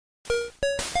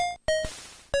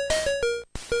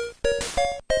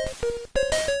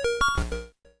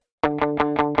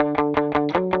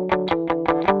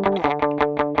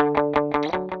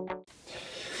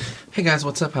Hey guys,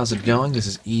 what's up? How's it going? This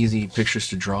is Easy Pictures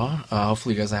to Draw.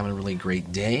 Hopefully you guys are having a really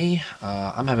great day.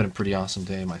 I'm having a pretty awesome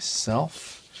day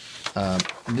myself.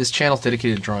 This channel is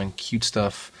dedicated to drawing cute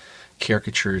stuff,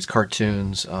 caricatures,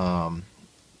 cartoons,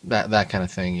 that kind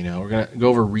of thing. You know, we're gonna go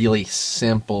over really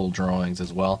simple drawings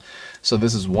as well. So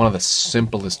this is one of the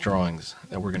simplest drawings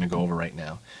that we're gonna go over right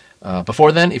now.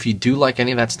 Before then, if you do like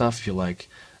any of that stuff, if you like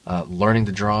learning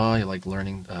to draw, you like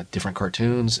learning different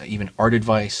cartoons, even art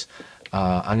advice,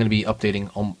 I'm going to be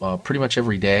updating pretty much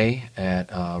every day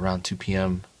at around 2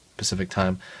 p.m. Pacific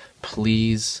time.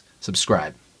 Please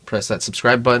subscribe. Press that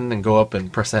subscribe button and go up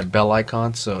and press that bell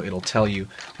icon so it'll tell you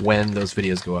when those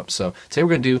videos go up. So today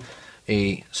we're going to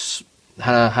do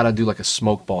how to do like a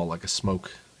smoke ball, like a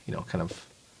smoke, you know, kind of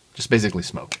just basically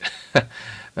smoke.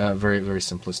 Very, very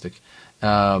simplistic.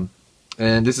 And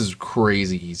this is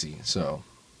crazy easy. So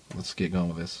let's get going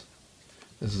with this.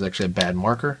 This is actually a bad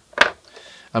marker.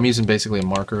 I'm using basically a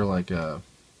marker like this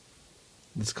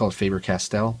is called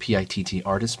Faber-Castell PITT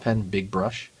Artist Pen, big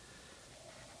brush.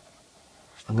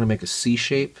 I'm going to make a C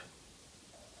shape,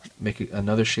 make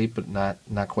another shape but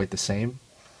not quite the same.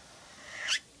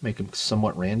 Make them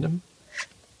somewhat random.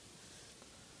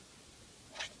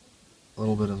 A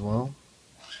little bit as well.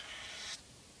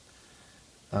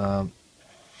 They'll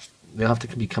have to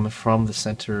be coming from the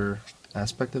center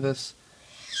aspect of this,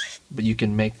 but you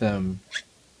can make them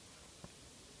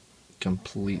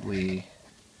completely,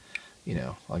 you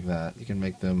know, like that. You can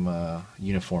make them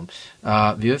uniform. The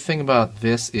other thing about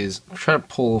this is try to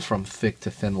pull from thick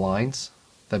to thin lines.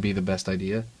 That'd be the best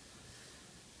idea.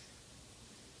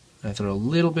 I throw a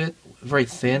little bit, very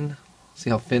thin. See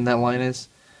how thin that line is?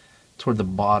 Toward the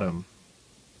bottom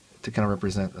to kind of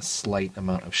represent a slight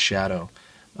amount of shadow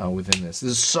within this.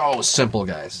 This is so simple,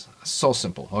 guys. So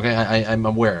simple. Okay, I'm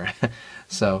aware.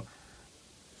 So.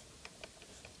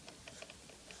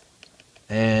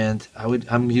 And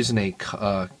I'm using a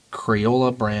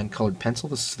Crayola brand colored pencil.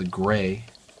 This is the gray.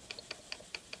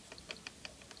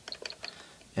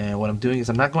 And what I'm doing is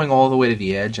I'm not going all the way to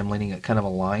the edge. I'm letting it kind of a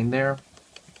line there.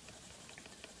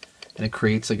 And it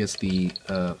creates, I guess, the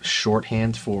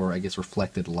shorthand for, I guess,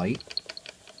 reflected light.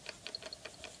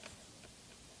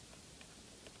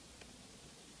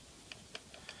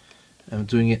 I'm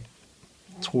doing it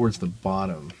towards the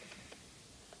bottom.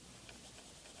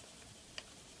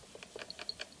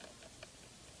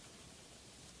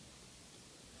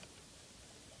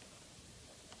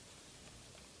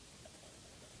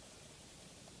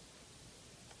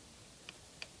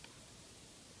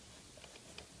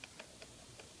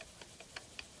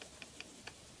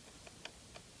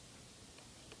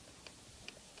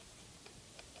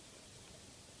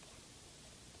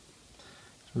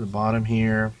 To the bottom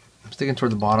here. I'm sticking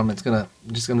toward the bottom. I'm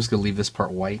just gonna leave this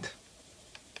part white.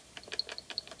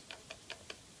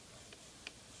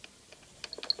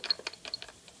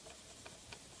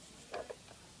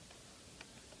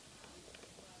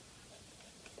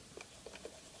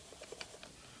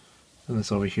 And this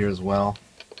over here as well.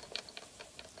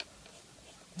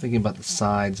 Thinking about the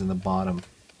sides and the bottom.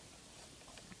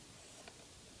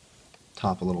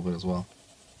 Top a little bit as well.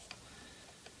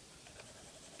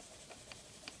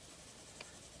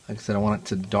 Like I said, I want it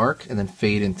to dark and then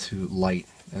fade into light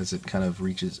as it kind of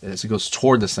reaches, as it goes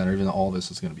toward the center, even though all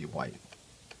this is going to be white.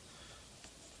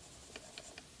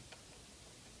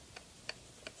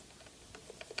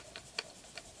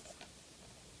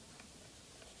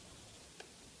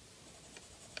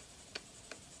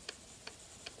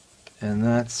 And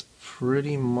that's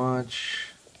pretty much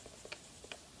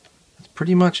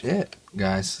it,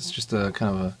 guys. It's just a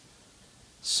kind of a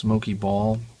smoky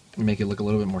ball. Make it look a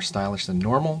little bit more stylish than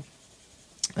normal.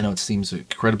 I know it seems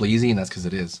incredibly easy, and that's because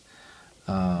it is.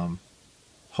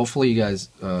 Hopefully you guys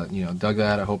you know, dug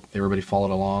that. I hope everybody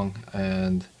followed along,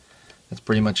 and that's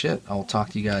pretty much it. I'll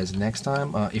talk to you guys next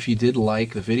time. If you did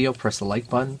like the video, press the like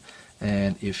button,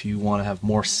 and if you want to have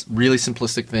more really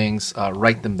simplistic things,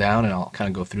 write them down and I'll kind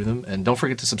of go through them. And don't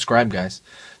forget to subscribe, guys.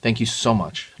 Thank you so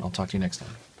much. I'll talk to you next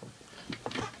time.